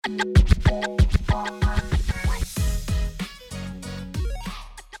Hey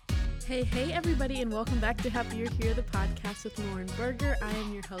everybody, and welcome back to Happier Here, the podcast with Lauren Berger. I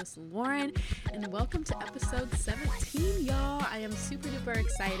am your host, Lauren, and welcome to episode 17, y'all. I am super duper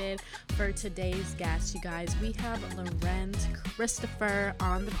excited for today's guest, you guys. We have Larenz Kristopher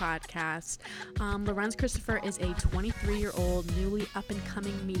on the podcast. Larenz Kristopher is a 23-year-old, newly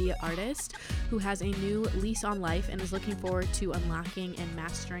up-and-coming media artist who has a new lease on life and is looking forward to unlocking and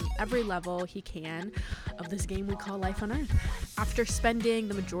mastering every level he can of this game we call life on Earth. After spending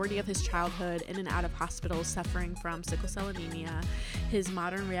the majority of his childhood in and out of hospitals suffering from sickle cell anemia, his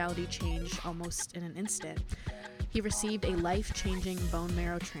modern reality changed almost in an instant. He received a life-changing bone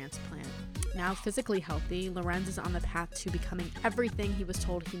marrow transplant. Now physically healthy, Larenz is on the path to becoming everything he was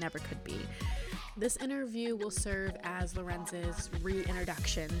told he never could be. This interview will serve as Larenz's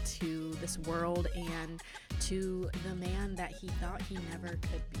reintroduction to this world and to the man that he thought he never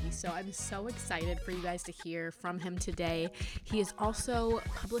could be. So I'm so excited for you guys to hear from him today. He is also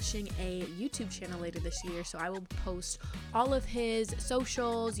publishing a YouTube channel later this year, so I will post all of his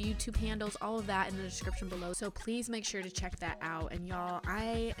socials, YouTube handles, all of that in the description below. So please make sure to check that out. And y'all,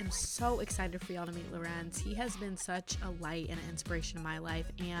 I am so excited for y'all to meet Larenz. He has been such a light and an inspiration in my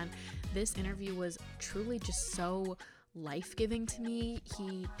life, and this interview was truly just so life-giving to me.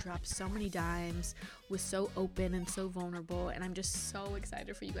 He dropped so many dimes, was so open and so vulnerable, and I'm just so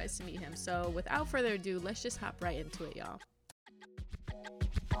excited for you guys to meet him. So without further ado, let's just hop right into it, y'all.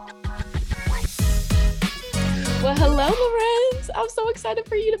 Well, hello, Larenz. I'm so excited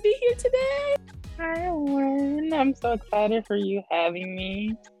for you to be here today. Hi, Lauren. I'm so excited for you having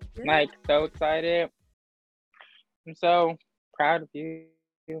me. So excited. I'm so proud of you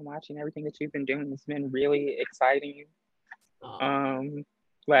watching everything that you've been doing. It's been really exciting.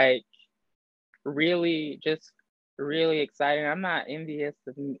 Really exciting. I'm not envious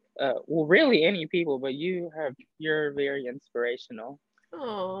of really any people, but you're very inspirational.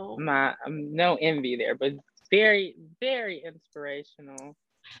 I'm no envy there, but very, very inspirational.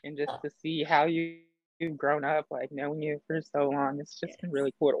 And just to see how you've grown up, knowing you for so long, it's just been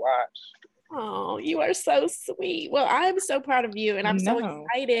really cool to watch. Oh, you are so sweet. Well, I'm so proud of you, and I'm so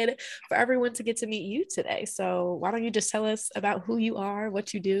excited for everyone to get to meet you today. So why don't you just tell us about who you are,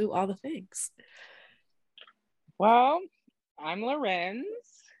 what you do, all the things. Well, I'm Larenz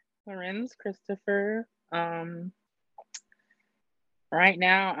Kristopher. Right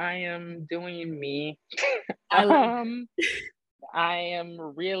now I am doing me. I am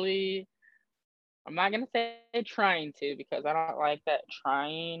really, I'm not going to say trying to, because I don't like that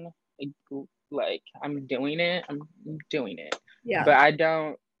trying. I'm doing it. Yeah. But I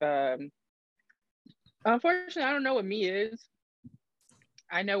don't, unfortunately, I don't know what me is.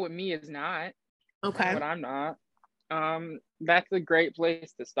 I know what me is not. Okay. What I'm not. That's a great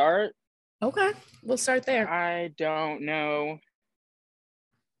place to start. Okay. We'll start there. I don't know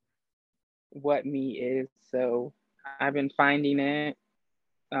what me is, so I've been finding it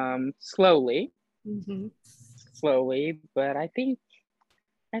slowly. Slowly, but I think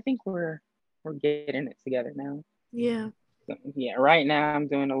we're getting it together now. Yeah. So, yeah, right now I'm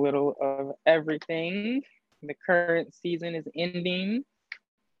doing a little of everything. The current season is ending.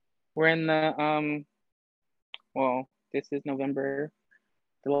 We're in the this is November,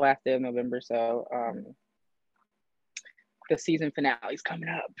 the last day of November, so the season finale is coming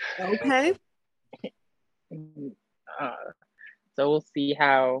up. Okay. So we'll see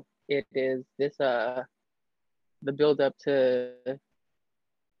how it is this the build up to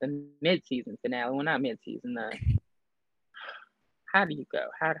the mid-season finale. Well, not mid-season. How do you go?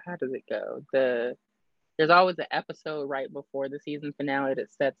 How does it go? There's always an episode right before the season finale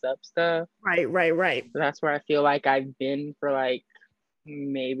that sets up stuff. Right. So that's where I feel like I've been for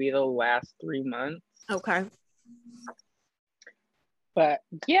maybe the last 3 months. Okay. But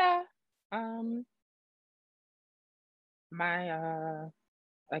yeah, I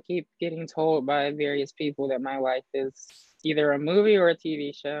keep getting told by various people that my life is either a movie or a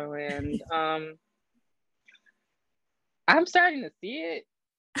TV show, and I'm starting to see it.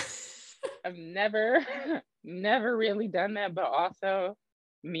 I've never really done that, but also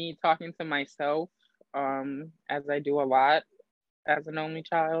me talking to myself, as I do a lot as an only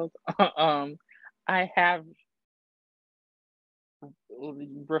child. I have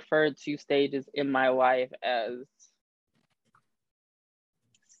referred to stages in my life as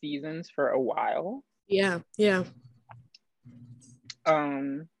seasons for a while. Yeah.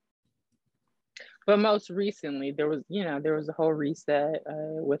 But most recently there was a whole reset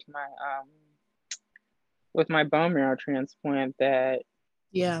with my bone marrow transplant that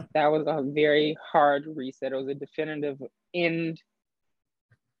was a very hard reset. It was a definitive end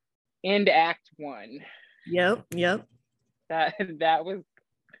end Act 1. Yep. That was,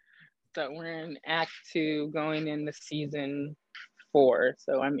 so we're in Act 2 going into season 4.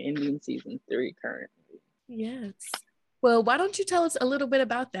 So I'm ending season 3 currently. Yes. Well, why don't you tell us a little bit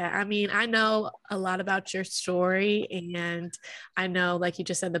about that? I mean, I know a lot about your story, and I know, like you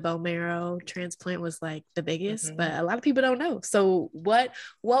just said, the bone marrow transplant was like the biggest, but a lot of people don't know. So what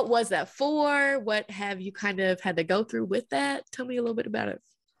was that for? What have you kind of had to go through with that? Tell me a little bit about it.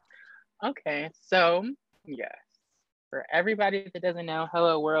 Okay, so yes, for everybody that doesn't know,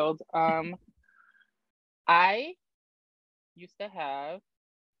 hello world. I used to have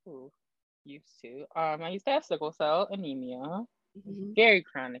sickle cell anemia, very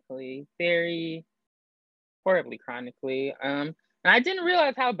chronically, very horribly chronically. And I didn't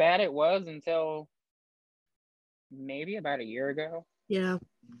realize how bad it was until maybe about a year ago. Yeah.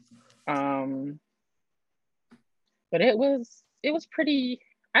 But it was pretty.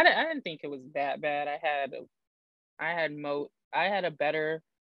 I didn't think it was that bad. I had a better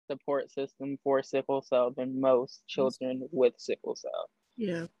support system for sickle cell than most children with sickle cell.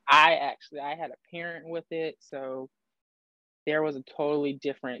 Yeah. I had a parent with it, so there was a totally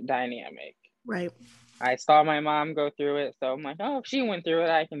different dynamic. Right. I saw my mom go through it, so I'm like, oh, if she went through it,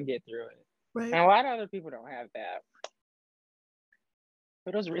 I can get through it. Right. And a lot of other people don't have that.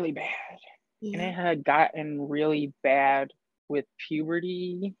 But it was really bad. Yeah. And it had gotten really bad with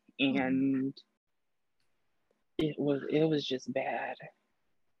puberty, and it was just bad.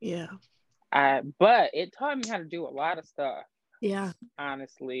 Yeah. But it taught me how to do a lot of stuff. Yeah.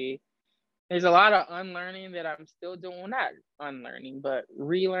 Honestly. There's a lot of unlearning that I'm still doing. Not unlearning, but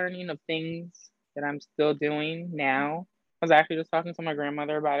relearning of things that I'm still doing now. I was actually just talking to my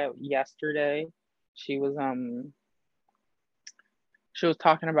grandmother about it yesterday. We were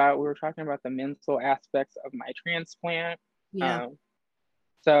talking about the mental aspects of my transplant. Yeah.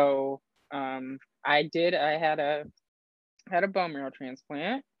 I had a bone marrow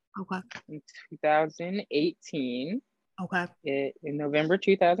transplant. Okay. In 2018. Okay. In November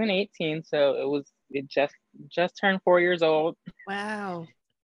 2018. So it just turned 4 years old. Wow.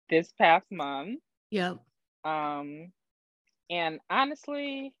 This past month. Yep. And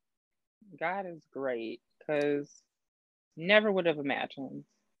honestly, God is great, because never would have imagined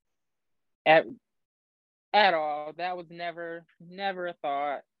at all. That was never a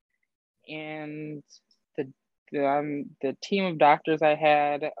thought. And the team of doctors I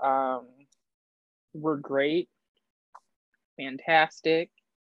had were great, fantastic,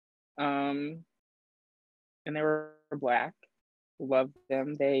 and they were Black. Love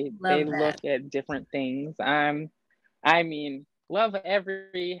them. They look at different things. I mean, love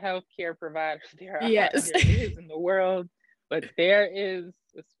every healthcare provider there is in the world, but there is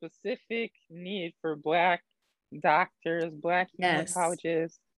a specific need for Black doctors, Black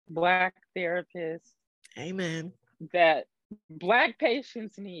hematologists, Black therapists. Amen. That Black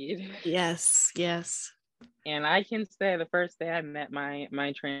patients need. Yes. And I can say the first day I met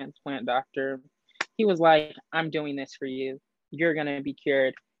my transplant doctor, he was like, I'm doing this for you. You're going to be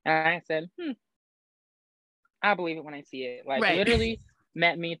cured. And I said, I believe it when I see it. Like, literally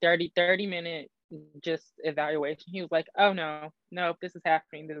met me 30 minute just evaluation. He was like, oh, no, this is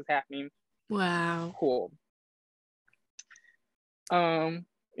happening. Wow. Cool.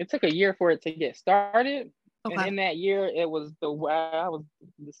 It took a year for it to get started. Okay. And in that year, I was the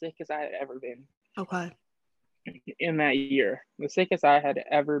sickest I had ever been. Okay. In that year, the sickest I had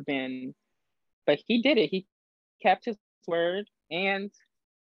ever been. But he did it. He kept his word, and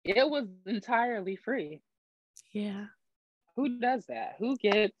it was entirely free. Yeah. Who does that? Who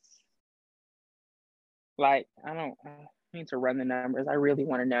gets, like, I need to run the numbers. I really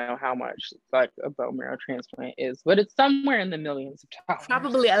want to know how much like a bone marrow transplant is, but it's somewhere in the millions of dollars.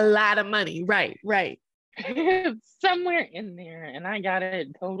 Probably a lot of money. Right. It's somewhere in there, and I got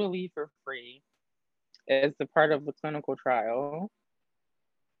it totally for free as a part of the clinical trial.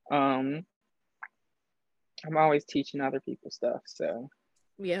 I'm always teaching other people stuff, so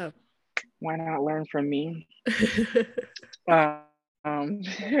yeah, why not learn from me? But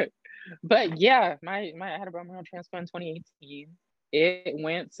yeah, I had a bone marrow transplant in 2018. It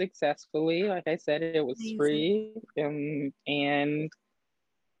went successfully. Like I said, it was free, and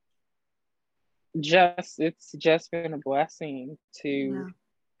it's just been a blessing to.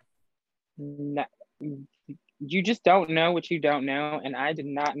 You just don't know what you don't know, and I did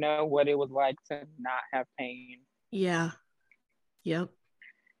not know what it was like to not have pain. Yeah. Yep.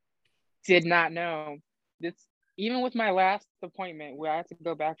 Did not know. It's even with my last appointment where I had to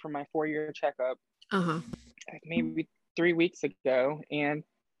go back for my 4-year checkup. Like maybe 3 weeks ago, and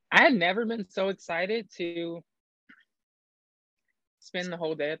I had never been so excited to spend the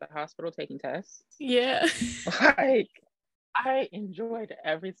whole day at the hospital taking tests. Yeah. Like, I enjoyed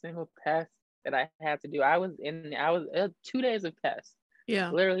every single test that I had to do. I was 2 days of tests.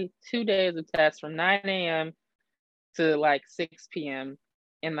 Yeah. Literally 2 days of tests from 9 a.m. to like 6 p.m.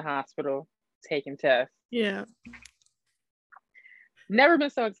 in the hospital taking tests. Yeah. Never been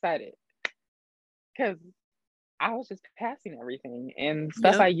so excited because I was just passing everything and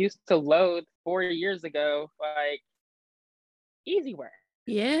stuff I used to loathe 4 years ago, like easy work.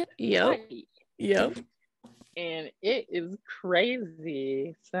 Yeah. Yep. Yep. And it is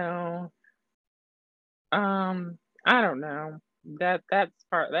crazy. So, I don't know. That's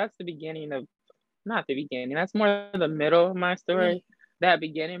the beginning of, not the beginning. That's more the middle of my story. That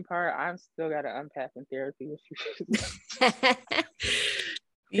beginning part, I've still got to unpack in therapy.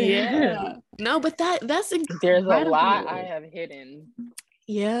 Yeah. No, but that's incredible. There's a lot I have hidden.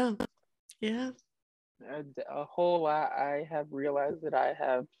 Yeah. Yeah. A whole lot I have realized that I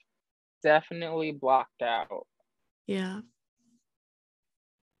have definitely blocked out. Yeah.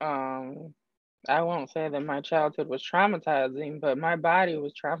 I won't say that my childhood was traumatizing, but my body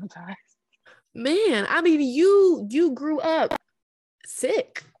was traumatized. Man, I mean, you grew up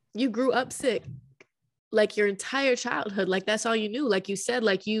sick. You grew up sick. Like your entire childhood. Like that's all you knew. Like you said,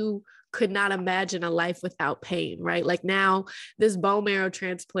 like you could not imagine a life without pain, right? Like now this bone marrow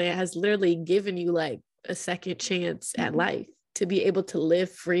transplant has literally given you like a second chance at life to be able to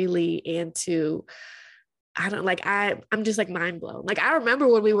live freely and to, I'm just like mind blown. Like I remember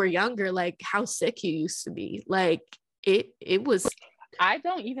when we were younger, like how sick you used to be. Like it was. I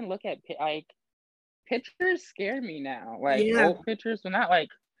don't even look at like pictures scare me now. Like old pictures, but not like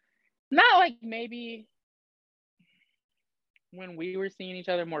maybe when we were seeing each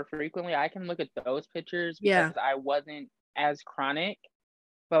other more frequently. I can look at those pictures because I wasn't as chronic.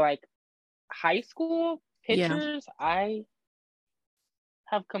 But like high school pictures, I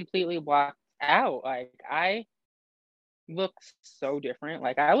have completely blocked out. Like I look so different.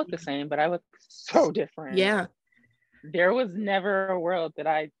 Like I look the same, but I look so different. Yeah. There was never a world that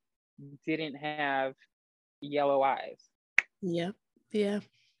I didn't have yellow eyes. Yeah. Yeah.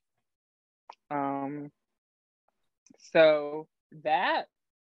 So that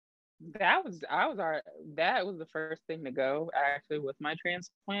was the first thing to go actually with my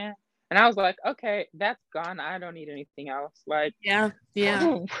transplant. And I was like, okay, that's gone. I don't need anything else. Like, yeah.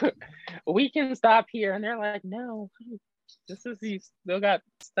 We can stop here. And they're like, no, this is, you still got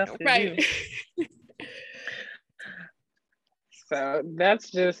stuff to do. So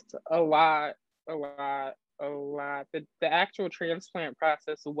that's just a lot. The actual transplant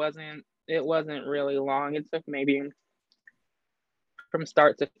process wasn't really long. It took maybe from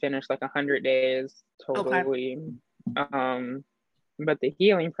start to finish like 100 days totally. Okay. But the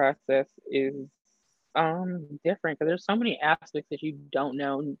healing process is different because there's so many aspects that you don't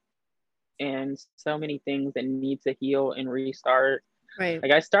know and so many things that need to heal and restart. Right.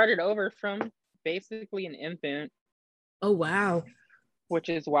 Like I started over from basically an infant. Oh wow. Which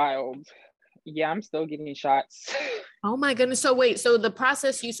is wild. Yeah, I'm still getting shots. Oh my goodness. So wait, so the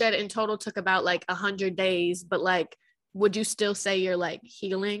process you said in total took about like 100 days, but like would you still say you're like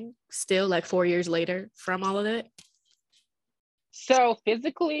healing still like 4 years later from all of it? So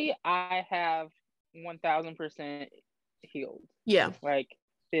physically, I have 1000% healed. Yeah. Like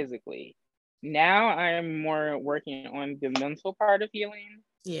physically. Now I'm more working on the mental part of healing.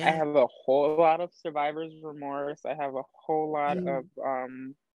 Yeah. I have a whole lot of survivor's remorse. I have a whole lot of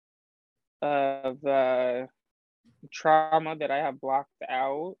trauma that I have blocked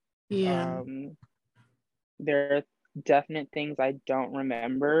out. Yeah. There are definite things I don't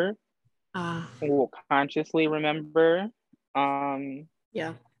remember. Will consciously remember.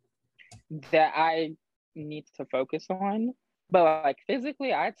 Yeah. That I need to focus on. But like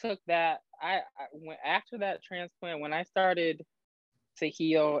physically, I took that. I went after that transplant when I started to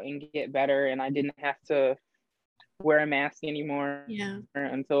heal and get better, and I didn't have to wear a mask anymore. Yeah.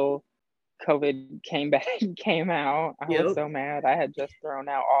 Until COVID came out. I was so mad. I had just thrown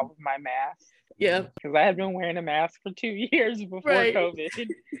out all of my masks. Yeah. Because I had been wearing a mask for 2 years before COVID.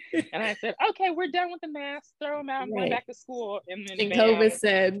 And I said, okay, we're done with the masks. Throw them out. I'm going back to school. And then COVID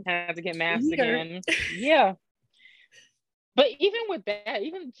said, I had to get masks again. Yeah. But even with that,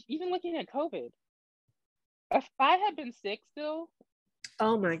 even looking at COVID, if I had been sick still.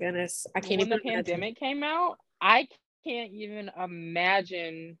 Oh my goodness. I can't even imagine. When the pandemic came out, I can't even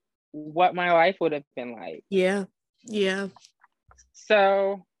imagine what my life would have been like. Yeah. Yeah.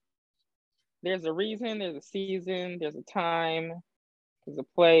 So there's a reason, there's a season, there's a time, there's a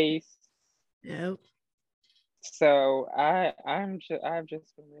place. Yep. So I've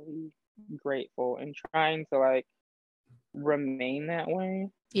just been really grateful and trying to like remain that way.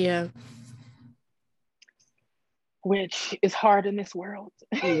 Yeah. Which is hard in this world.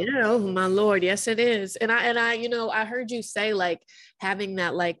 Yeah, oh my Lord, yes it is. And I I heard you say like having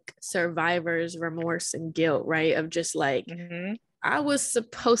that like survivor's remorse and guilt, right? Of just like, I was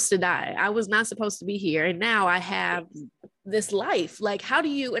supposed to die. I was not supposed to be here. And now I have this life. Like, how do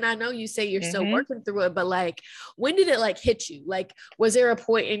you, and I know you say you're still working through it, but like, when did it like hit you? Like, was there a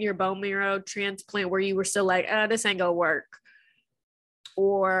point in your bone marrow transplant where you were still like, this ain't gonna work?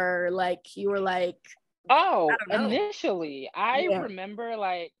 Or like, you were like, oh, initially, I remember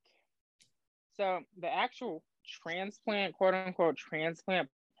like, so the actual transplant, quote unquote, transplant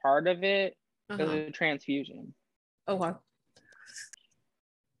part of it is a transfusion. Oh, wow.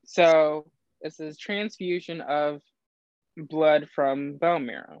 So it's a transfusion of blood from bone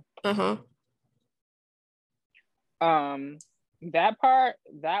marrow. That part,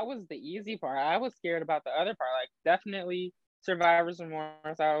 that was the easy part. I was scared about the other part. Like, definitely survivor's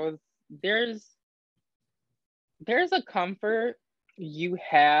remorse. There's a comfort you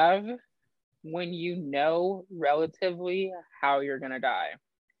have when you know relatively how you're gonna die.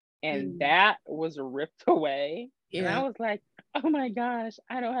 And that was ripped away. Yeah. And I was like, oh my gosh,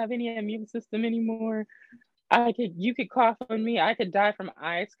 I don't have any immune system anymore. You could cough on me. I could die from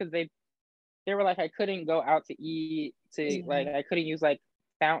ice, because they were like, I couldn't go out to eat, like, I couldn't use like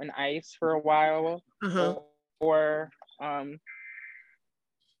fountain ice for a while, or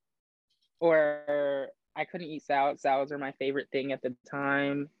I couldn't eat salads. Salads are my favorite thing at the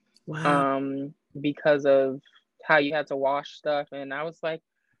time. Wow. Because of how you had to wash stuff. And I was like,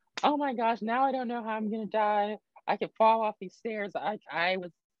 oh my gosh, now I don't know how I'm gonna die. I could fall off these stairs. I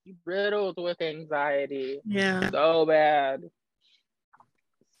was riddled with anxiety. Yeah. So bad.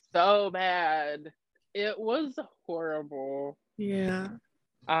 It was horrible. Yeah.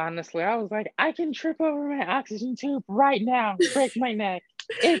 Honestly, I was like, I can trip over my oxygen tube right now, break my neck.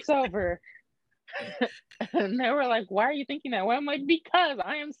 It's over. And they were like, why are you thinking that way? I'm like, because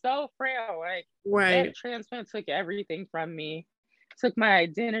I am so frail. Like, that transplant took everything from me. It took my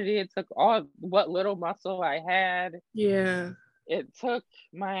identity. It took all what little muscle I had. Yeah. It took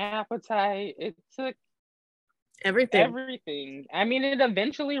my appetite. It took everything. I mean, it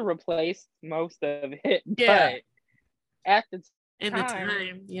eventually replaced most of it. Yeah. But at the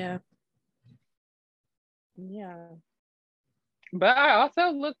time, yeah. Yeah. But I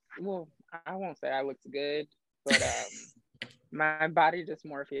also looked, well, I won't say I looked good, but my body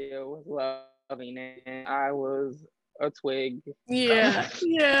dysmorphia was loving it. I was a twig. Yeah.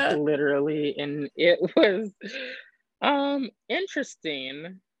 Yeah. Literally. And it was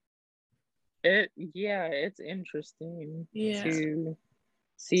interesting. It's interesting to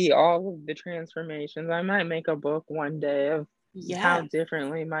see all of the transformations. I might make a book one day of how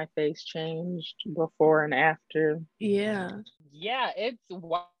differently my face changed before and after. Yeah. Yeah, it's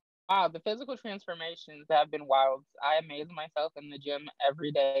wow. The physical transformations have been wild. I amaze myself in the gym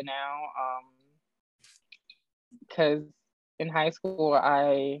every day now. Because in high school,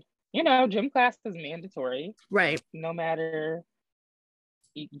 gym class is mandatory. Right. No matter,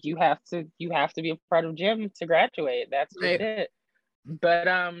 you have to be a part of gym to graduate. That's just it. But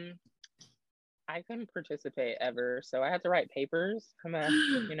I couldn't participate ever, so I had to write papers. I'm a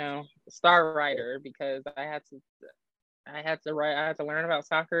star writer, because I had to learn about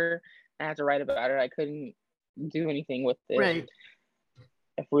soccer. I had to write about it. I couldn't do anything with it. Right.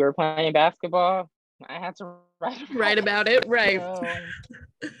 If we were playing basketball, I had to write about it. Right.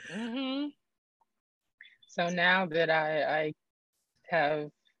 So now that I have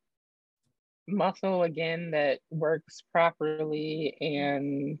muscle again that works properly,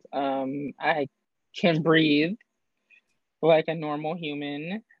 and I can breathe like a normal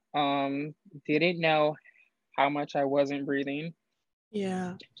human, didn't know how much I wasn't breathing.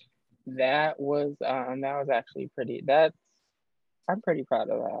 Yeah. That was actually I'm pretty proud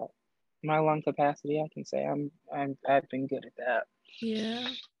of that. My lung capacity, I can say I've been good at that. Yeah.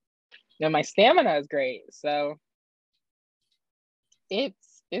 Now my stamina is great, so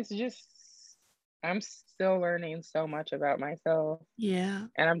it's just, I'm still learning so much about myself. Yeah.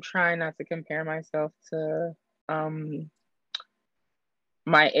 And I'm trying not to compare myself to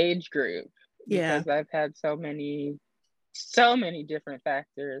my age group, because I've had so many different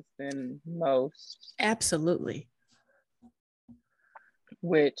factors than most. Absolutely.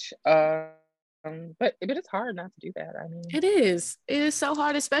 Which but it's hard not to do that. I mean, it is so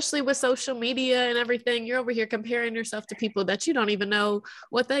hard, especially with social media and everything. You're over here comparing yourself to people that you don't even know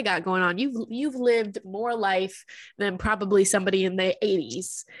what they got going on. You've lived more life than probably somebody in the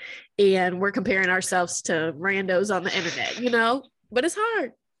 80s, and we're comparing ourselves to randos on the internet, but it's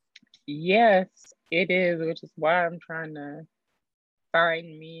hard. Yes. It is, which is why I'm trying to find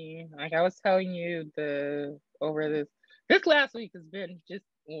me. Like I was telling you, this last week has been just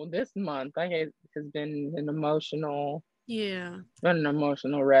this month. Has been an emotional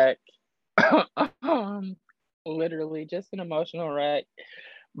wreck. Literally just an emotional wreck.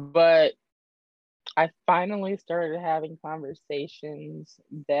 But I finally started having conversations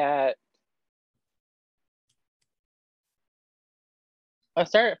that I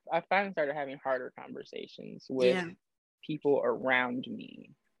finally started having harder conversations with people around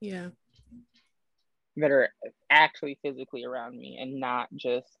me. Yeah. That are actually physically around me and not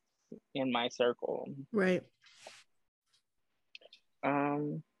just in my circle. Right.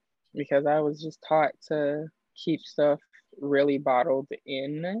 Because I was just taught to keep stuff really bottled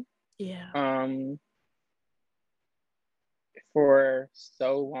in. Yeah. For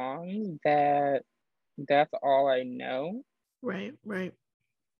so long that that's all I know. Right.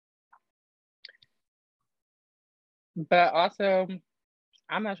 But also,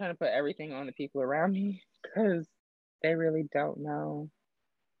 I'm not trying to put everything on the people around me because they really don't know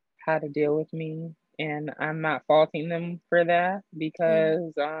how to deal with me. And I'm not faulting them for that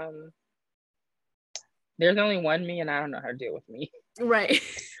because there's only one me and I don't know how to deal with me. Right.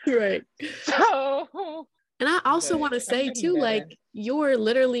 Right. So, and I also want to say too, like, you're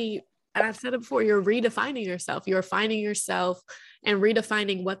literally, and I've said it before, you're redefining yourself. You're finding yourself and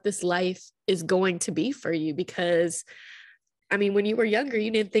redefining what this life is going to be for you. Because, I mean, when you were younger,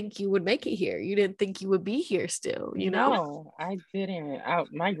 you didn't think you would make it here. You didn't think you would be here still, you know? No, I didn't.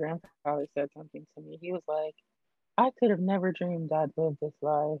 My grandfather said something to me. He was like, I could have never dreamed I'd live this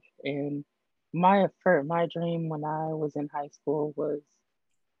life. And my dream when I was in high school was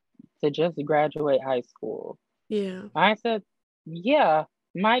to just graduate high school. Yeah. I said, yeah,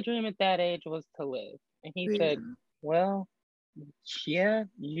 my dream at that age was to live. And he said, well, yeah,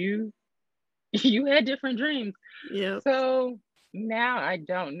 you had different dreams. Yeah. So now I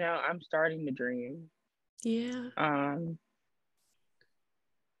don't know. I'm starting to dream. Yeah.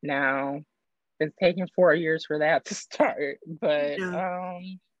 Now it's taken 4 years for that to start, but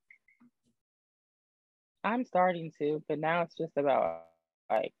I'm starting to, but now it's just about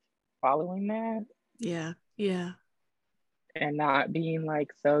like following that. Yeah. And not being like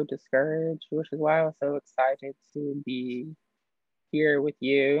so discouraged, which is why I was so excited to be here with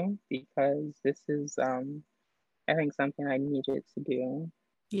you because this is I think something I needed to do.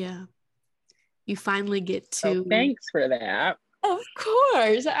 Yeah. You finally get to. So thanks for that. Of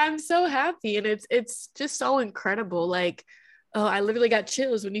course. I'm so happy. And it's just so incredible. Like, oh, I literally got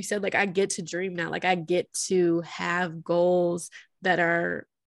chills when you said, like, I get to dream now. Like, I get to have goals that are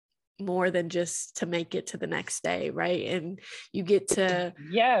more than just to make it to the next day, right? And you get to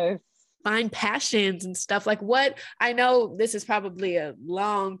find passions and stuff. Like, what, I know this is probably a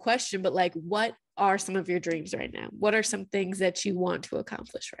long question, but like, what are some of your dreams right now? What are some things that you want to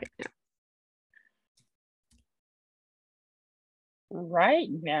accomplish right now? Right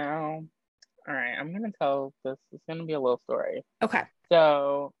now, all right, I'm gonna tell this. It's gonna be a little story. Okay.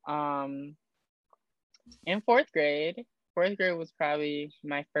 So, in fourth grade was probably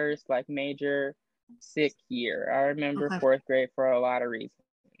my first like major sick year. I remember fourth grade for a lot of reasons.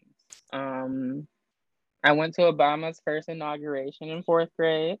 I went to Obama's first inauguration in fourth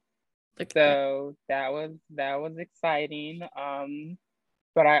grade, so that was exciting.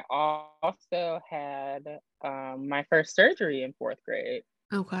 But I also had my first surgery in fourth grade.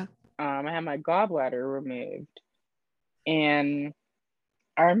 Okay. I had my gallbladder removed, and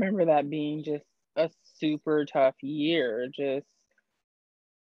I remember that being just a super tough year, just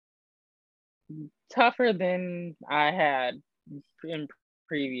tougher than I had in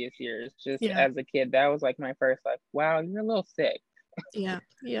previous years. Just as a kid, that was like my first like, wow, you're a little sick. Yeah.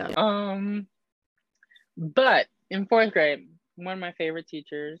 But in fourth grade, one of my favorite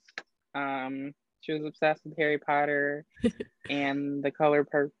teachers, she was obsessed with Harry Potter and the color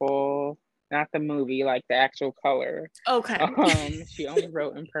purple, not the movie, like the actual color. Okay. She only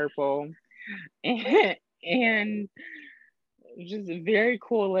wrote in purple, and just a very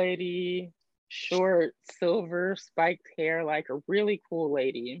cool lady, short, silver, spiked hair, like a really cool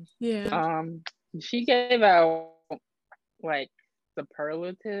lady. Yeah. She gave out like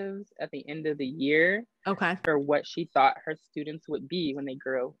superlatives at the end of the year. Okay. For what she thought her students would be when they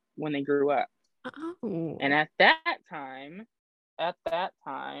grew up. Oh. And at that time, I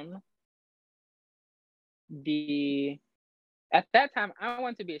wanted to be a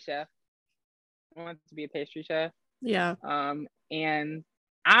chef. I wanted to be a pastry chef. Yeah. And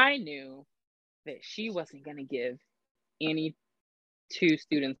I knew that she wasn't going to give any two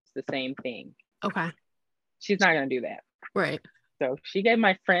students the same thing. Okay. She's not going to do that. Right. So she gave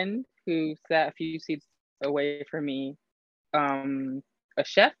my friend who sat a few seats away from me a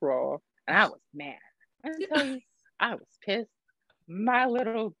chef role, and I was mad. I can tell you, I was pissed. My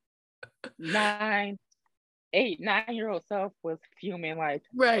little 9-year-old self was fuming like,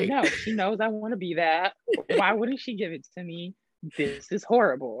 right. No, she knows I want to be that. Why wouldn't she give it to me? This is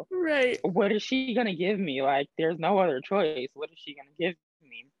horrible. Right. What is she gonna give me? Like, there's no other choice. What is she gonna give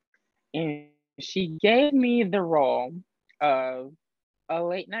me? And she gave me the role of a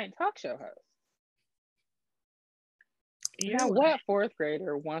late night talk show host. Now, what fourth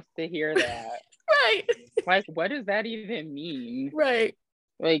grader wants to hear that? Right. Like, what does that even mean? Right.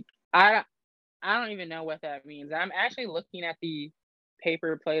 Like, I don't even know what that means. I'm actually looking at the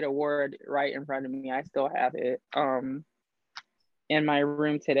paper plate award right in front of me. I still have it in my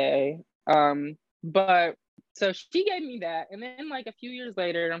room today. But so she gave me that, and then like a few years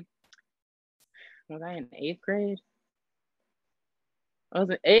later, was I in 8th grade? I was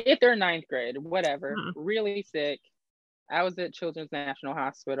in 8th or 9th grade, whatever. Really sick. I was at Children's National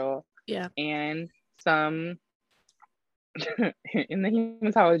Hospital. Yeah. And some in the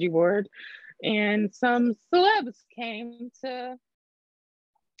hematology ward, and some celebs came to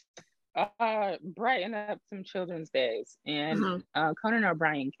brighten up some children's days. And Conan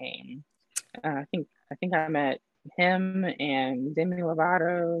O'Brien came. I think I met him and Demi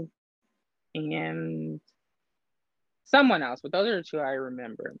Lovato and someone else, but those are the two I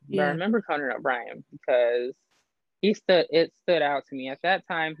remember. Yeah. But I remember Conan O'Brien because it stood out to me. At that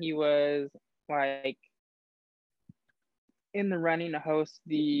time, he was like in the running to host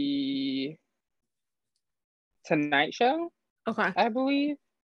the Tonight Show. Okay. I believe.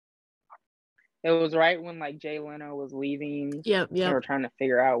 It was right when like Jay Leno was leaving. Yep. They were trying to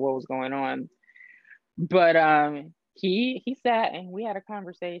figure out what was going on. But he sat and we had a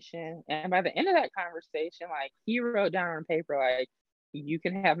conversation. And by the end of that conversation, like he wrote down on paper, like, you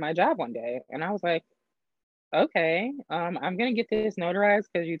can have my job one day. And I was like, okay, I'm gonna get this notarized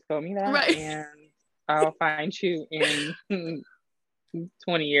because you told me that. Right. And I'll find you in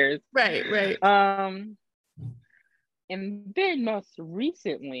 20 years. Right. And then most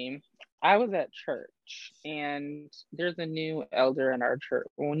recently, I was at church, and there's a new elder in our church,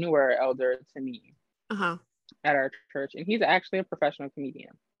 well, newer elder to me at our church, and he's actually a professional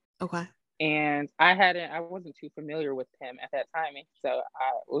comedian. Okay. And I wasn't too familiar with him at that time, and so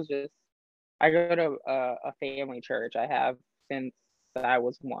I go to a family church I have since I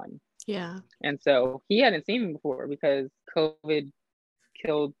was 1. Yeah. And so he hadn't seen me before because COVID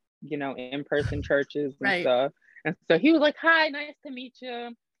killed, in-person churches and stuff. And so he was like, hi, nice to meet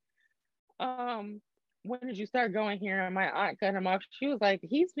you. When did you start going here? And my aunt cut him off. She was like,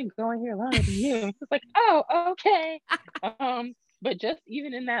 he's been going here longer than you. He was like, oh, okay. But just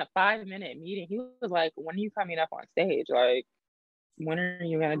even in that 5-minute meeting, he was like, when are you coming up on stage? Like, when are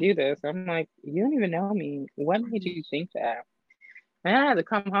you going to do this? I'm like, you don't even know me. What made you think that? And I had to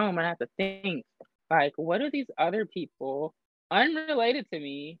come home and I had to think, like, what do these other people unrelated to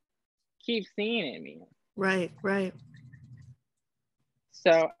me keep seeing in me? Right.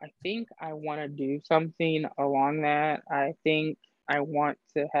 So I think I want to do something along that. I think I want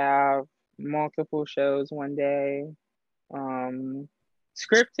to have multiple shows one day,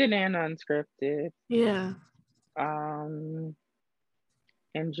 scripted and unscripted. Yeah. And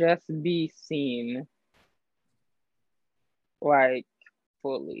just be seen, like,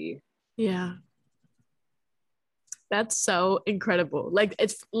 fully. Yeah. That's so incredible. Like,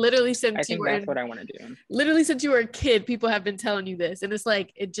 it's literally since that's what I want to do. Literally since you were a kid, people have been telling you this, and it's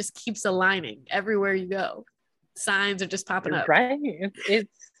like it just keeps aligning everywhere you go. Signs are just popping up. Right.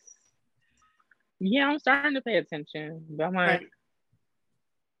 It's yeah, I'm starting to pay attention. But I'm like,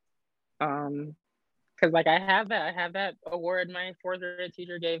 because like I have that award my 4th grade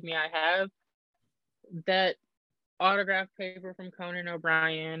teacher gave me. I have that autograph paper from Conan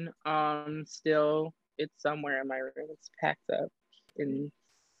O'Brien. Still, it's somewhere in my room. It's packed up and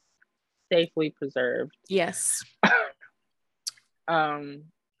safely preserved. Yes.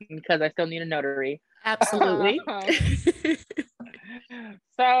 Because I still need a notary. Absolutely.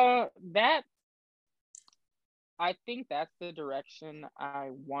 So I think that's the direction I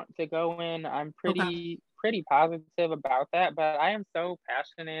want to go in. I'm pretty positive about that, but I am so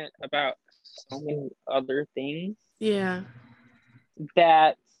passionate about so many other things. Yeah.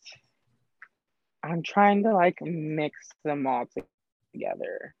 That I'm trying to like mix them all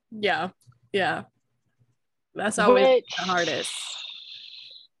together. Yeah. That's always the hardest.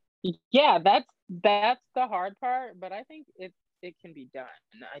 Yeah, that's the hard part, but I think it can be done.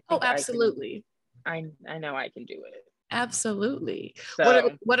 I think absolutely. I know I can do it. Absolutely.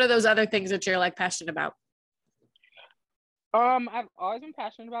 So, what are those other things that you're like passionate about? I've always been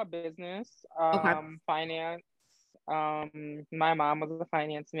passionate about business, Okay. finance. My mom was a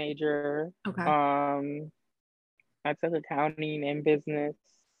finance major. Okay. I took accounting and business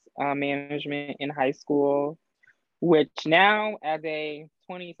management in high school, which now as a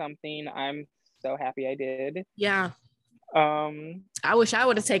 20 something, I'm so happy I did. Yeah. Um, I wish I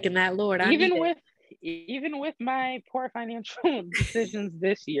would have taken that, Lord. I need it. Even with my poor financial decisions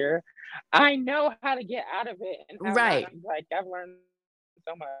this year, I know how to get out of it and how Right. I've learned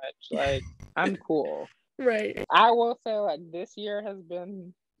so much. Like, I'm cool. Right. I will say, like, this year has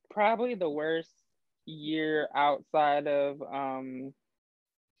been probably the worst year outside of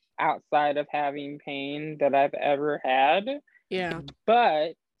having pain that I've ever had. Yeah.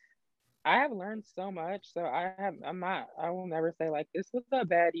 But I have learned so much. So I will never say like this was a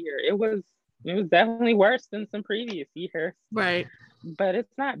bad year. It was definitely worse than some previous years. Right. But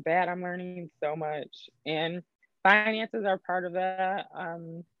it's not bad. I'm learning so much. And finances are part of that.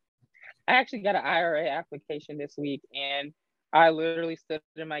 I actually got an IRA application this week, and I literally stood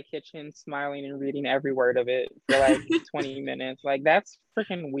in my kitchen smiling and reading every word of it for like 20 minutes. Like, that's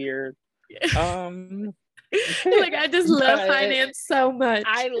freaking weird. Like, I just love finance so much.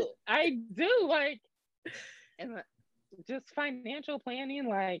 I do, like, and just financial planning,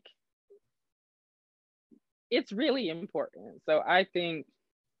 like, it's really important. So I think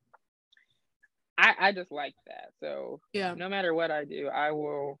I just like that. So yeah, no matter what I do, I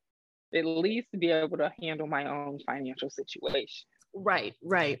will at least be able to handle my own financial situation. Right.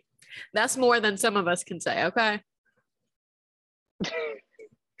 That's more than some of us can say, okay?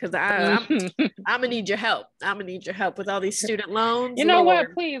 Because I'm gonna need your help. I'm gonna need your help with all these student loans. You know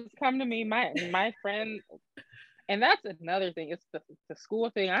what? Please come to me. My friend, and that's another thing. It's the school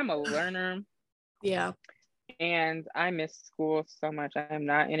thing. I'm a learner. Yeah. And I miss school so much. I am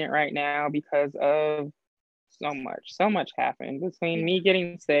not in it right now because of so much. So much happened between me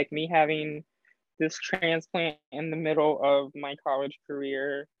getting sick, me having this transplant in the middle of my college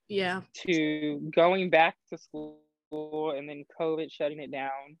career. Yeah. To going back to school and then COVID shutting it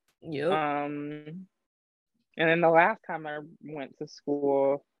down. Yep. And then the last time I went to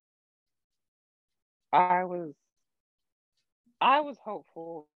school, I was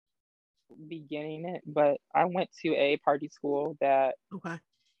hopeful beginning it, but I went to a party school that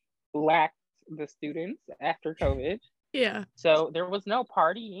lacked the students after COVID. Yeah. So there was no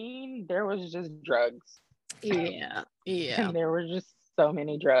partying, there was just drugs. Yeah. Yeah. And there were just so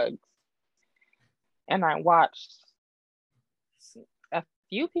many drugs. And I watched a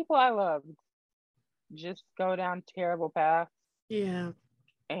few people I loved just go down terrible paths. Yeah.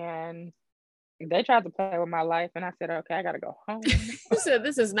 And they tried to play with my life, and I said, okay, I gotta go home. So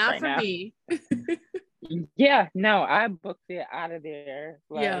this is not for me. Yeah, no, I booked it out of there.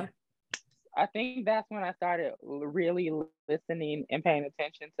 Like, yeah. I think that's when I started really listening and paying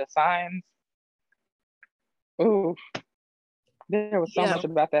attention to signs. Ooh, there was so much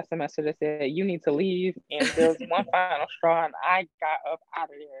about that semester that said you need to leave, and there was one final straw, and I got up out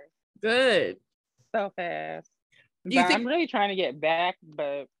of there. Good. So fast. I'm really trying to get back,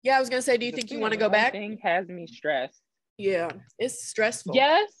 but yeah, I was gonna say, do you think you want to go back? Thing has me stressed. Yeah, it's stressful.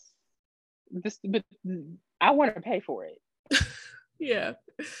 Yes, but I want to pay for it. Yeah.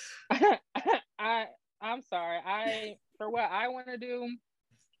 I'm sorry. For what I want to do,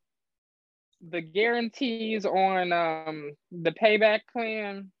 the guarantees on the payback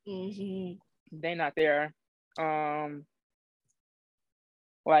plan, they're not there.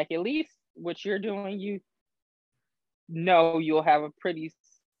 Like, at least what you're doing, you know you'll have a pretty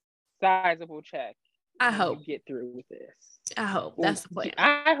sizable check. I hope you get through with this. I hope that's the plan.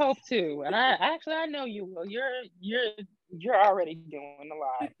 I hope too, and I know you will. You're already doing a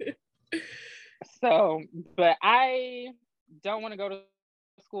lot. So, but I don't want to go to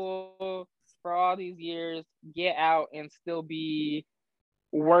school for all these years, get out, and still be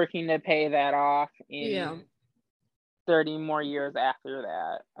working to pay that off in 30 more years after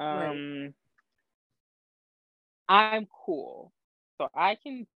that. Right. I'm cool, so I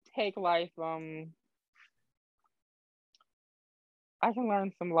can take life. I can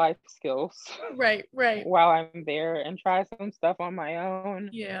learn some life skills. Right. While I'm there and try some stuff on my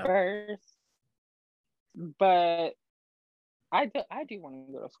own first. But I do want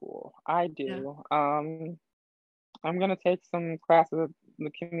to go to school. I do. Yeah. I'm gonna take some classes at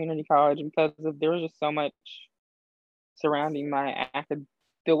the community college because there was just so much surrounding my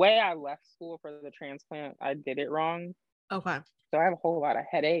the way I left school for the transplant. I did it wrong. Okay. So I have a whole lot of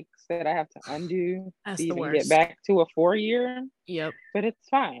headaches that I have to undo to even worst. get back to a 4-year. Yep. But it's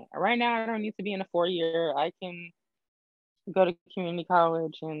fine. Right now, I don't need to be in a 4-year. I can go to community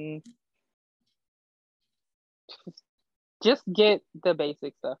college and just get the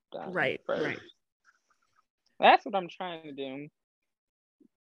basic stuff done. Right. First. Right. That's what I'm trying to do.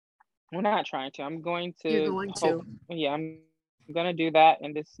 We're not trying to. I'm going to. You're going to. Yeah, I'm gonna do that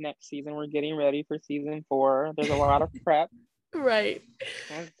in this next season. We're getting ready for season 4. There's a lot of prep. Right.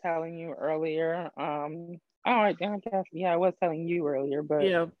 I was telling you earlier. I guess I was telling you earlier, but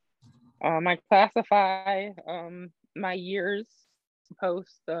yeah. I classify my years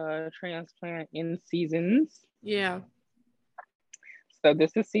post transplant in seasons. Yeah. So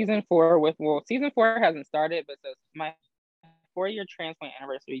this is season 4 season 4 hasn't started, but so my 4-year transplant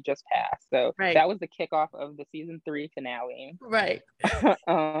anniversary just passed. So that was the kickoff of the season 3 finale. Right.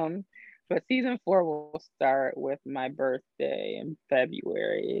 But season 4 will start with my birthday in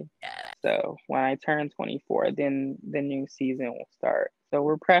February. Yeah. So when I turn 24, then the new season will start. So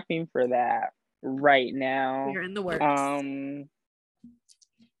we're prepping for that right now. We're in the works.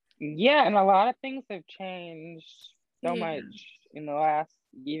 Yeah, and a lot of things have changed so much in the last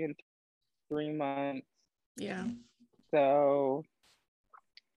even 3 months. Yeah. So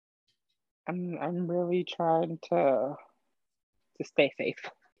I'm really trying to stay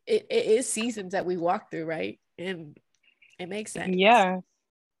faithful. It is seasons that we walk through, right? And it makes sense. Yeah.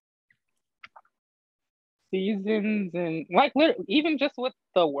 Seasons, and like literally, even just with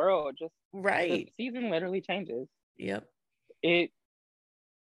the world, just right. The season literally changes. Yep.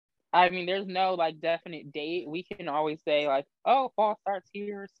 I mean, there's no like definite date. We can always say like, oh, fall starts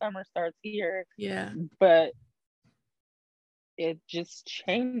here, summer starts here. Yeah. But it just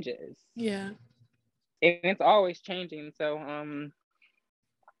changes. Yeah. And it's always changing. So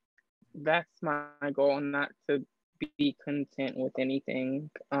that's my goal, not to be content with anything.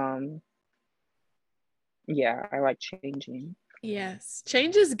 Yeah, I like changing. Yes,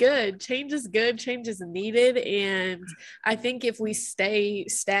 change is good. Change is good. Change is needed. And I think if we stay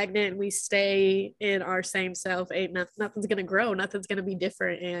stagnant, we stay in our same self, nothing's going to grow. Nothing's going to be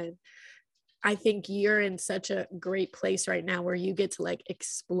different. And I think you're in such a great place right now where you get to like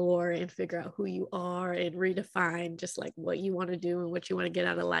explore and figure out who you are and redefine just like what you want to do and what you want to get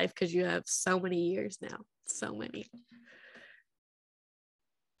out of life, because you have so many years now. So many.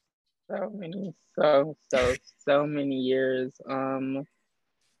 So many years. The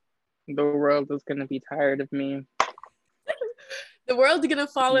world is gonna be tired of me. The world's gonna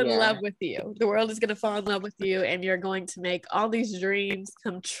fall in love with you. The world is gonna fall in love with you, and you're going to make all these dreams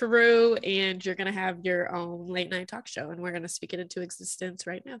come true, and you're gonna have your own late night talk show, and we're gonna speak it into existence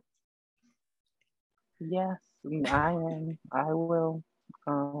right now. Yes, I am. I will.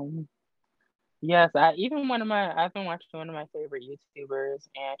 Yes, I've been watching one of my favorite YouTubers,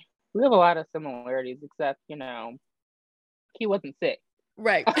 and we have a lot of similarities, except, he wasn't sick.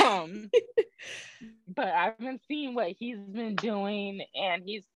 Right. But I've been seeing what he's been doing, and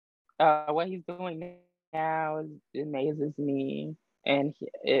what he's doing now amazes me. And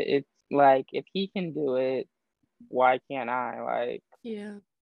it's like, if he can do it, why can't I? Like, yeah.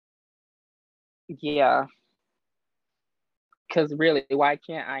 Because really, why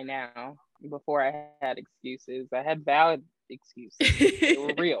can't I now? Before I had excuses. I had valid excuses. They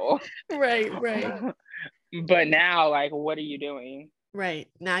were real. Right. But now, like, what are you doing? Right.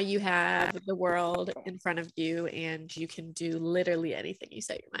 Now you have the world in front of you, and you can do literally anything you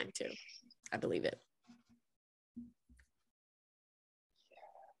set your mind to. I believe it.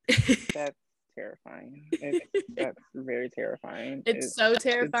 That's terrifying. That's very terrifying. It's so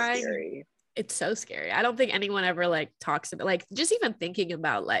terrifying. It's so scary. I don't think anyone ever like talks about, like, just even thinking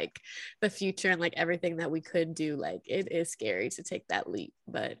about like the future and like everything that we could do. Like, it is scary to take that leap,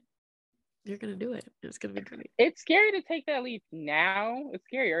 but you're gonna do it. It's gonna be great. It's scary to take that leap now. It's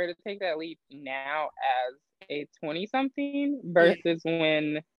scarier to take that leap now as a 20-something versus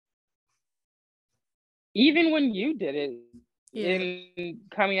even when you did it in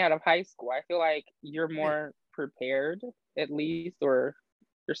coming out of high school. I feel like you're more prepared, at least, or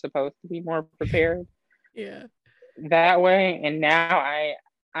you're supposed to be more prepared. That way. And now I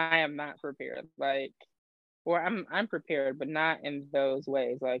am not prepared. Like, or I'm prepared, but not in those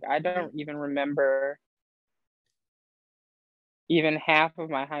ways. Like, I don't even remember even half of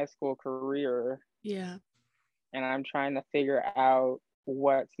my high school career. Yeah. And I'm trying to figure out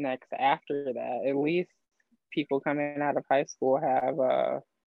what's next after that. At least people coming out of high school have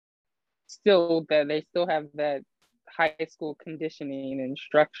still have that high school conditioning and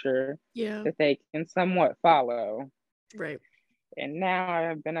structure that they can somewhat follow. Right. And now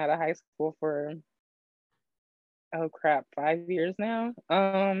I've been out of high school for 5 years now.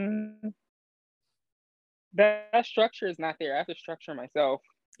 That structure is not there. I have to structure myself.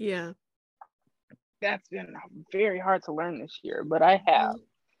 Yeah. That's been very hard to learn this year, but I have.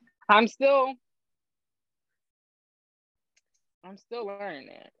 I'm still I'm still learning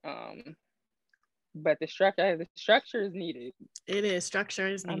that. But the structure is needed. It is. Structure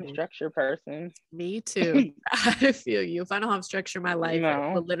is needed. I'm a structure person. Me too. I feel you. If I don't have structure in my life,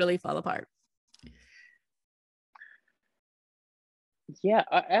 it will literally fall apart. Yeah,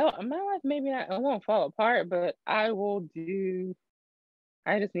 my life maybe not, it won't fall apart, but I just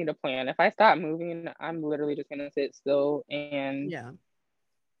need a plan. If I stop moving, I'm literally just gonna sit still, and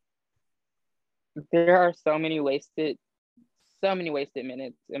there are so many wasted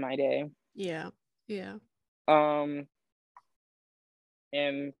minutes in my day. Yeah.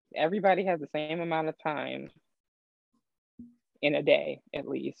 And everybody has the same amount of time in a day, at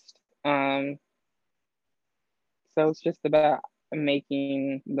least. So it's just about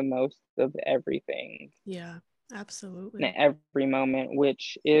making the most of everything. Yeah, absolutely. In every moment,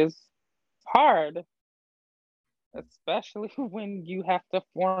 which is hard, especially when you have to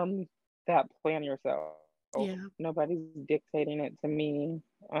form that plan yourself. Yeah. Nobody's dictating it to me.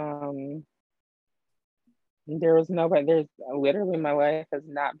 There's literally, my life has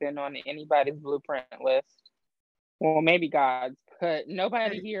not been on anybody's blueprint list. Well, maybe God's, but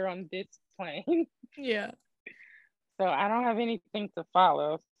nobody here on this plane. Yeah. So I don't have anything to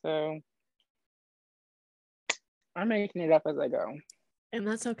follow. So I'm making it up as I go. And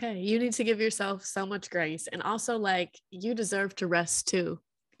that's okay. You need to give yourself so much grace. And also, like, you deserve to rest too.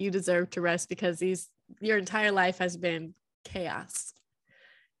 You deserve to rest because your entire life has been chaos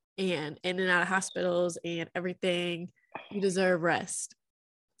and in and out of hospitals and everything. You deserve rest.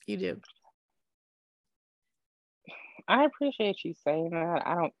 You do. I appreciate you saying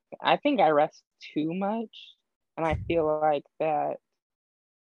that. I think I rest too much. And I feel like that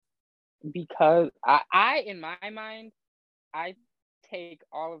because I in my mind, I take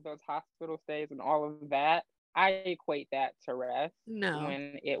all of those hospital stays and all of that, I equate that to rest. No.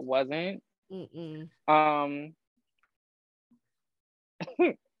 When it wasn't. Mm-mm.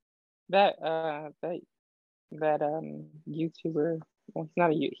 that YouTuber, well,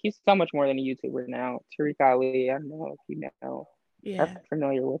 he's so much more than a YouTuber now. Tariq Ali, I don't know if you know. Yeah. Are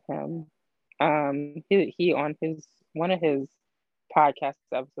familiar with him. He on one of his podcast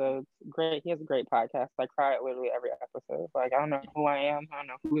episodes, he has a great podcast. I cry at literally every episode. Like, I don't know who I am. I don't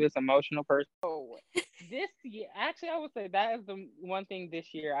know who this emotional person. Oh, this year, actually, I would say that is the one thing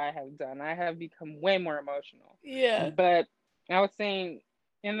this year I have done. I have become way more emotional. Yeah. But I was saying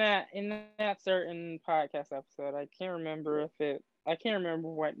in that certain podcast episode, I can't remember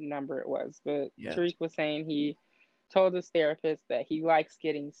what number it was, but Tariq was saying he told his therapist that he likes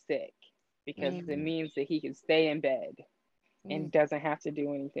getting sick because it means that he can stay in bed and doesn't have to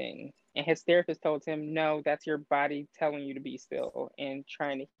do anything. And his therapist told him, no, that's your body telling you to be still and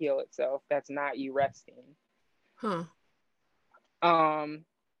trying to heal itself. That's not you resting. Huh. And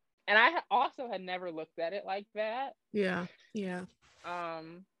I also had never looked at it like that. Yeah. But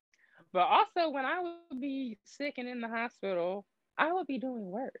also, when I would be sick and in the hospital, I would be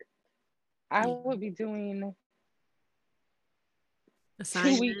doing work. I would be doing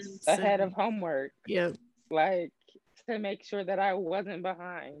assignments 2 weeks ahead of homework. Yeah. Like, to make sure that I wasn't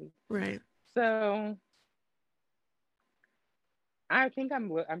behind. Right. So I think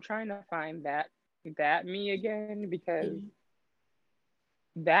I'm trying to find that me again, because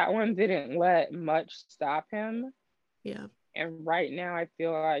that one didn't let much stop him. Yeah. And right now I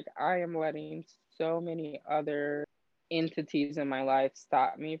feel like I am letting so many other entities in my life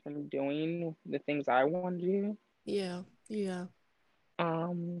stop me from doing the things I want to do. Yeah.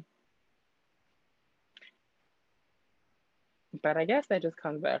 But I guess that just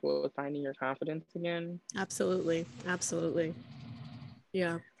comes back with finding your confidence again. Absolutely.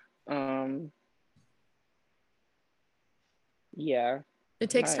 Yeah. Yeah. It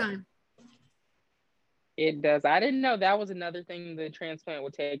takes time. It does. I didn't know that was another thing the transplant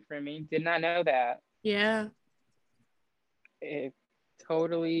would take from me. Did not know that. Yeah. It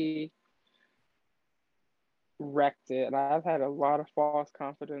totally wrecked it. I've had a lot of false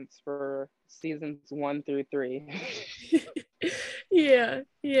confidence for seasons 1 through 3. Yeah.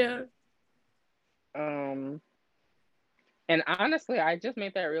 And honestly, I just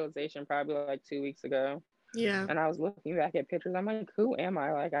made that realization probably like 2 weeks ago. Yeah. And I was looking back at pictures. I'm like, who am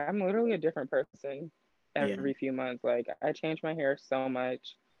I? Like, I'm literally a different person every few months. Like, I change my hair so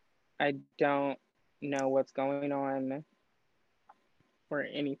much. I don't know what's going on or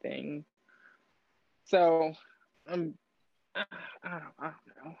anything. So, I don't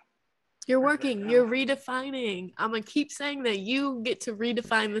know. You're working, you're redefining. I'm going to keep saying that you get to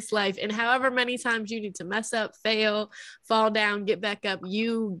redefine this life. And however many times you need to mess up, fail, fall down, get back up,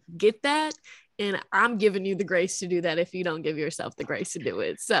 you get that. And I'm giving you the grace to do that if you don't give yourself the grace to do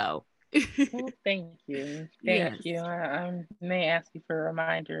it. So Well, thank you. Thank Yes. you. I may ask you for a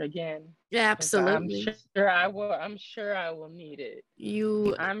reminder again. Absolutely. I'm sure I will. I'm sure I will need it.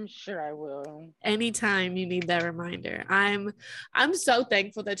 You I'm sure I will. anytime you need that reminder. I'm so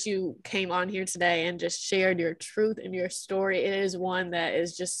thankful that you came on here today and just shared your truth and your story. It is one that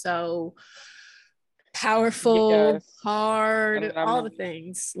is just so powerful, Yes. hard, all the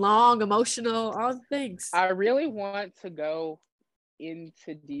things, long, emotional, all the things. I really want to go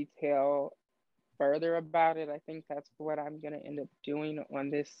into detail further about it. I think that's what I'm going to end up doing on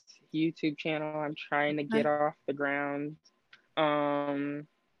this YouTube channel. I'm trying to get off the ground. But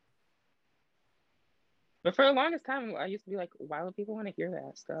for the longest time, I used to be like, why would people want to hear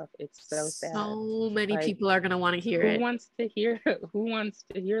that stuff? It's so sad. So many people are going to want to hear it. Who wants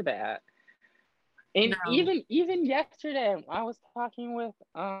to hear that? And even yesterday, I was talking with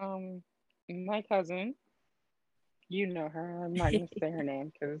my cousin. You know her. I'm not going to say her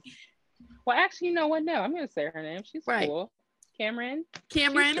name because, well, actually, you know what? No, I'm going to say her name. She's cool. Cameron,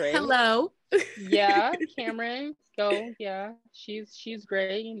 hello. Yeah, Cameron, go. Yeah, she's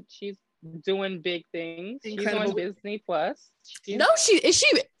great. And she's doing big things. Incredible. She's on Disney Plus. No, is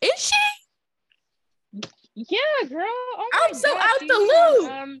she? Yeah, girl. Oh I'm so out the loop.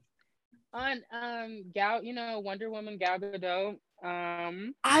 On Gal, Wonder Woman Gal Gadot.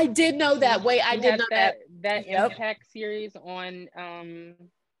 I did know that. Wait, I did know that. That Impact series on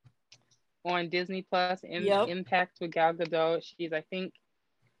Disney Plus and Impact with Gal Gadot. She's, I think,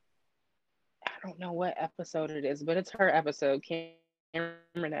 I don't know what episode it is, but it's her episode. Cameron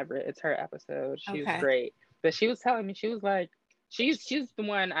Everett, it's her episode. She's great. But she was telling me, she was like, she's the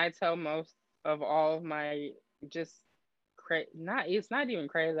one I tell most of all of my just it's not even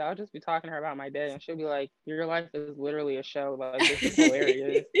crazy. I'll just be talking to her about my day and she'll be like, your life is literally a show. Like, this is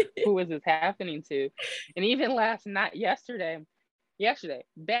hilarious. Who is this happening to? And even yesterday,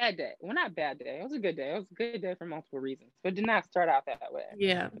 bad day. Well, not bad day. It was a good day. It was a good day for multiple reasons, but it did not start out that way.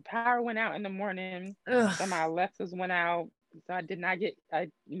 Yeah. The power went out in the morning. So my Alexas went out. So I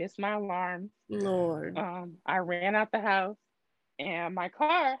missed my alarm. Lord. I ran out the house and my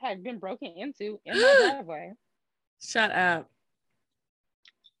car had been broken into in my driveway. Shut up.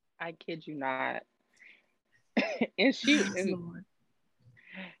 I kid you not. and she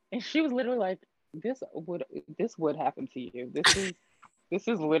was literally like, this would happen to you. This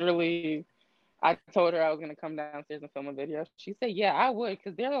is literally, I told her I was going to come downstairs and film a video. She said, yeah, I would,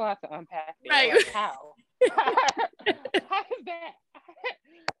 because there's a lot to unpack there. Right. Like, how? How is that?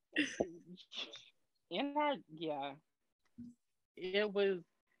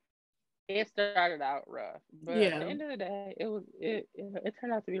 It started out rough, but at the end of the day, it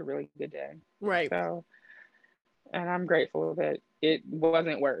turned out to be a really good day. Right. So, and I'm grateful that it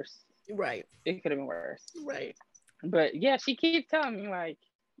wasn't worse. Right. It could have been worse. Right. But yeah, she keeps telling me like,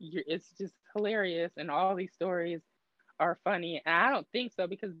 it's just hilarious and all these stories are funny. And I don't think so,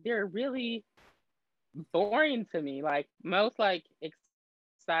 because they're really boring to me. Like most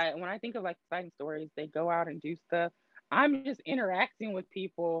exciting, when I think of like exciting stories, they go out and do stuff. I'm just interacting with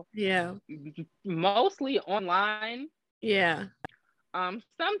people. Yeah. Mostly online. Yeah.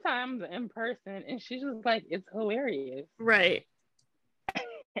 Sometimes in person, and she's just like, it's hilarious. Right.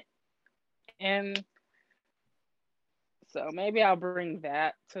 And so maybe I'll bring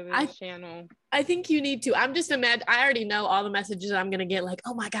that to this channel. I think you need to. I'm just I already know all the messages I'm going to get, like,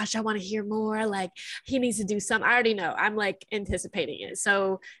 oh my gosh, I want to hear more. Like, he needs to do something. I already know. I'm like anticipating it.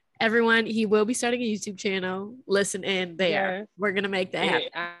 So everyone, he will be starting a YouTube channel. Listen in there. Yes. We're going to make that happen.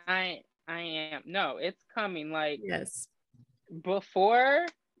 I am. No, it's coming. Like, yes, before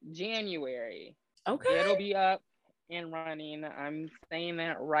January. Okay. It'll be up and running. I'm saying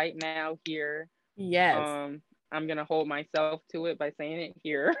that right now here. Yes. I'm gonna hold myself to it by saying it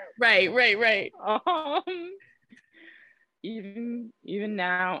here. Right. Even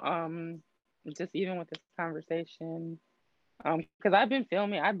now, just even with this conversation, because I've been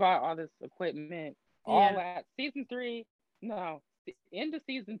filming. I bought all this equipment all at season 3. No, into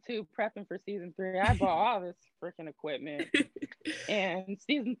season 2, prepping for season 3. I bought all this freaking equipment, and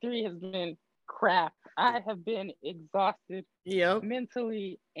season 3 has been crap. I have been exhausted,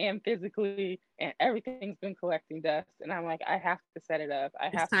 mentally and physically, and everything's been collecting dust. And I'm like, I have to set it up.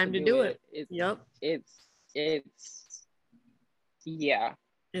 It's time to do it. It's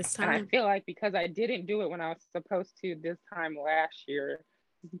time. And I feel like because I didn't do it when I was supposed to this time last year,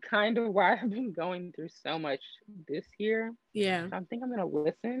 kind of why I've been going through so much this year. Yeah. So I think I'm gonna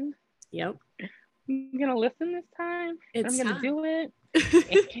listen. Yep. I'm gonna listen this time. I'm gonna do it.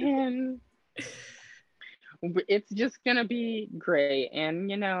 And it's just gonna be great.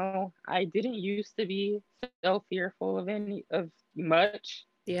 And I didn't used to be so fearful of much.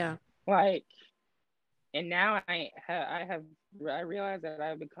 Yeah. Like, and now I realize that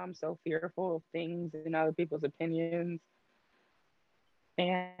I've become so fearful of things and other people's opinions,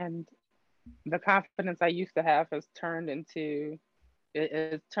 and the confidence I used to have has turned into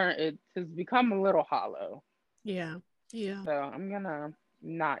it has become a little hollow. Yeah. So I'm gonna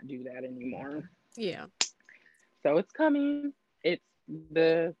not do that anymore. Yeah. So it's coming. It's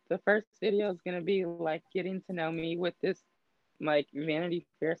the first video is gonna be like getting to know me with this like Vanity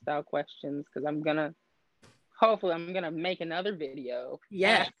Fair style questions, because hopefully I'm gonna make another video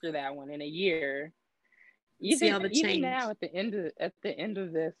after that one in a year. See all the Even change. now at the end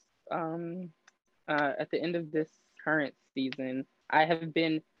of this current season, I have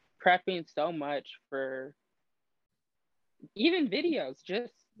been prepping so much for even videos,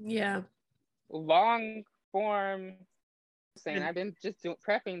 just long form. I've been just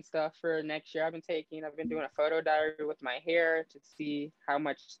prepping stuff for next year. I've been doing a photo diary with my hair to see how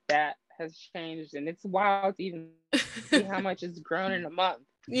much that has changed, and it's wild to even see how much it's grown in a month.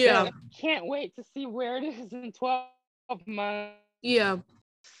 Yeah. So can't wait to see where it is in 12 months. Yeah.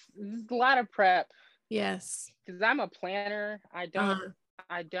 It's a lot of prep. Yes. Because I'm a planner. I don't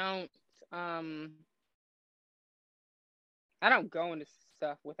go into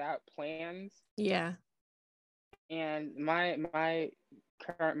stuff without plans. Yeah. And my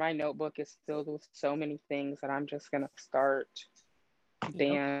notebook is filled with so many things that I'm just gonna start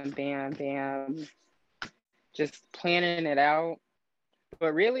bam, just planning it out.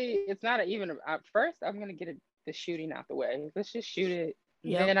 But really, it's not even at first. I'm gonna get the shooting out the way. Let's just shoot it.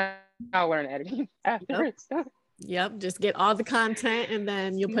 Then I'll learn editing after it's done. Yep. Just get all the content and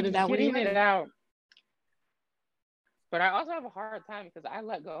then you'll put it out when you're ready. Getting it out. But I also have a hard time because I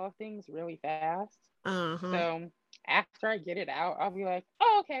let go of things really fast. So after I get it out, I'll be like,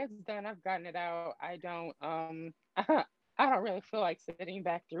 oh, okay, it's done. I've gotten it out. I don't really feel like sitting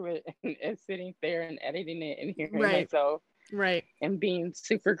back through it and sitting there and editing it and hearing myself. Right. And being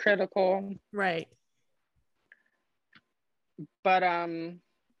super critical. Right. But I'm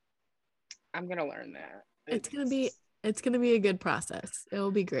gonna learn that. It's gonna be a good process. It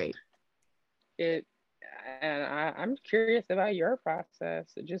will be great. And I'm curious about your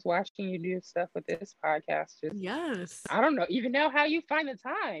process. Just watching you do stuff with this podcast. I don't even know how you find the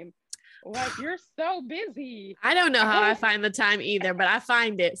time. Like, you're so busy. I don't know how I find the time either, but I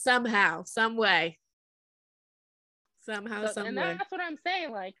find it somehow, some way. Somehow, some and way. That's what I'm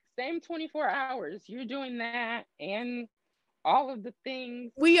saying. Like, same 24 hours. You're doing that and all of the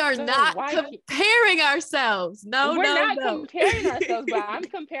things. We are not comparing ourselves. No, we're not comparing ourselves, but I'm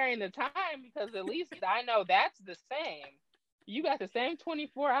comparing the time because at least I know that's the same. You got the same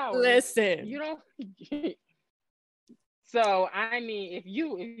 24 hours. Listen, you don't. So I mean, if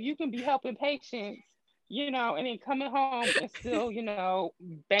you can be helping patients, and then coming home and still,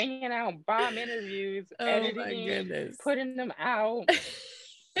 banging out bomb interviews, editing, putting them out.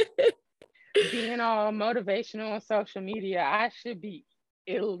 Being all motivational on social media, I should be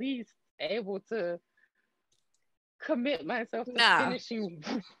at least able to commit myself to finishing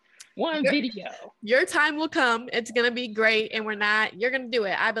one video. Your time will come. It's going to be great. And you're going to do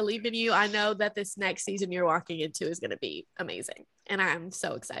it. I believe in you. I know that this next season you're walking into is going to be amazing. And I'm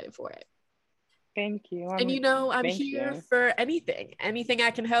so excited for it. Thank you. And I'm here for anything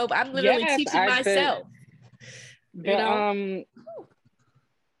I can help. I'm literally teaching myself.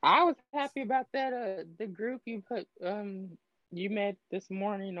 I was happy about that. The group you put, you met this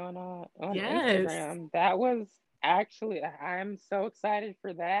morning on Instagram. That was actually, I'm so excited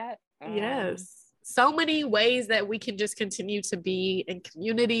for that. So many ways that we can just continue to be in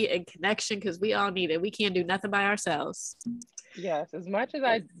community and connection, because we all need it. We can't do nothing by ourselves. Yes, as much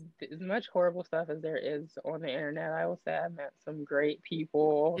horrible stuff as there is on the internet, I will say I met some great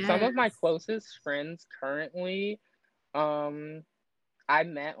people. Some of my closest friends currently, I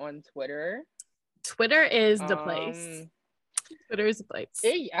met on Twitter. Twitter is the place. Twitter is the place.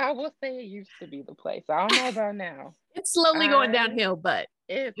 I will say it used to be the place. I don't know about now. It's slowly going downhill, but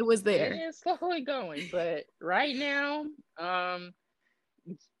it was there. It is slowly going, but right now,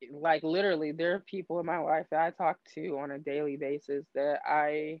 like literally, there are people in my life that I talk to on a daily basis that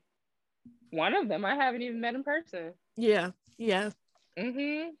one of them I haven't even met in person. Yeah.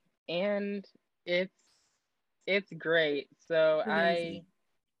 And it's great. So amazing.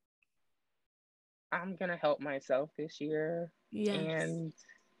 I'm gonna help myself this year. Yes.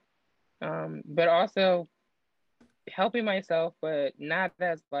 And but also helping myself, but not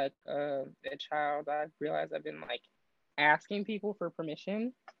as like a child. I realized I've been like asking people for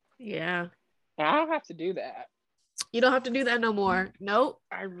permission. Yeah. And I don't have to do that. You don't have to do that no more. Nope.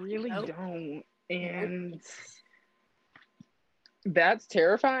 I really don't. And that's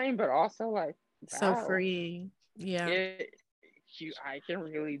terrifying, but also like, so freeing. Yeah. I can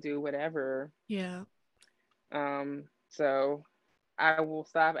really do whatever. Yeah. So I will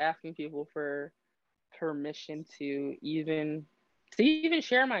stop asking people for permission to even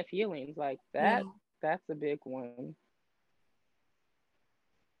share my feelings like that. Yeah. That's a big one.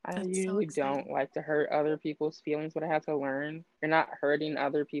 I That's so usually exciting. don't like to hurt other people's feelings, but I have to learn you're not hurting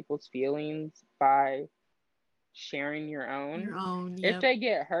other people's feelings by sharing your own. Your own. If Yep. they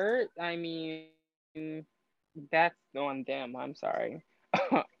get hurt, I mean, that's on them. I'm sorry.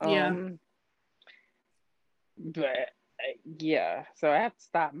 Yeah. But yeah, so I have to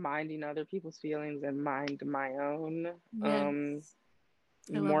stop minding other people's feelings and mind my own. Yes.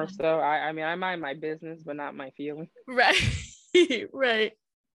 More so, I mean, I mind my business, but not my feelings. Right. Right.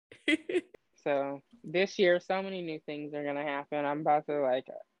 So this year, so many new things are gonna happen. I'm about to like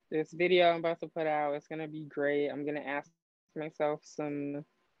this video I'm about to put out. It's gonna be great. I'm gonna ask myself some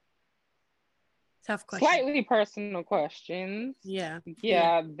tough questions, slightly personal questions. Yeah.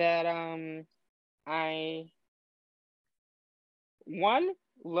 That I one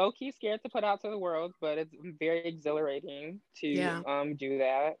low-key scared to put out to the world, but it's very exhilarating to do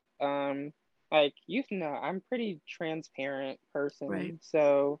that. Like you know, I'm pretty transparent person, right.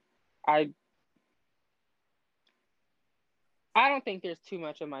 so I don't think there's too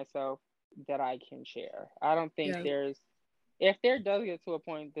much of myself that I can share. I don't think if there does get to a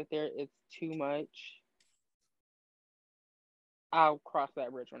point that it's too much, I'll cross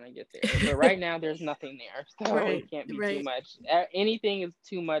that bridge when I get there. But right now, there's nothing there, so it can't be too much. Anything is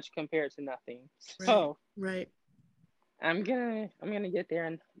too much compared to nothing. So I'm gonna get there,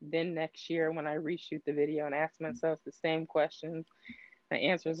 and then next year when I reshoot the video and ask myself the same questions, the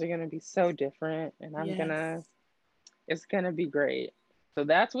answers are gonna be so different, and it's gonna be great. So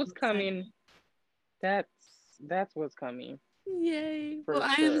that's what's coming. That's what's coming. Yay. For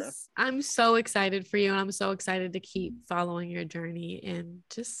sure. I'm so excited for you, and I'm so excited to keep following your journey, and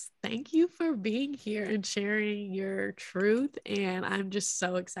just thank you for being here and sharing your truth, and I'm just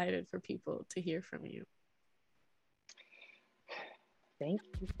so excited for people to hear from you. Thank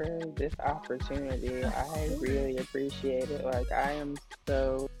you for this opportunity. I really appreciate it. Like, I am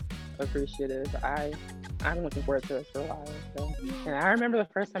so appreciative. I'm looking forward to this for a while. So. And I remember the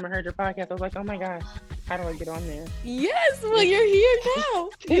first time I heard your podcast, I was like, oh my gosh, how do I get on there? Yes, well, you're here now.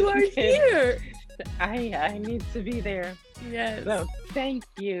 You are here. I need to be there. Yes. So thank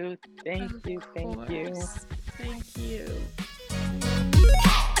you. Thank you. Thank you.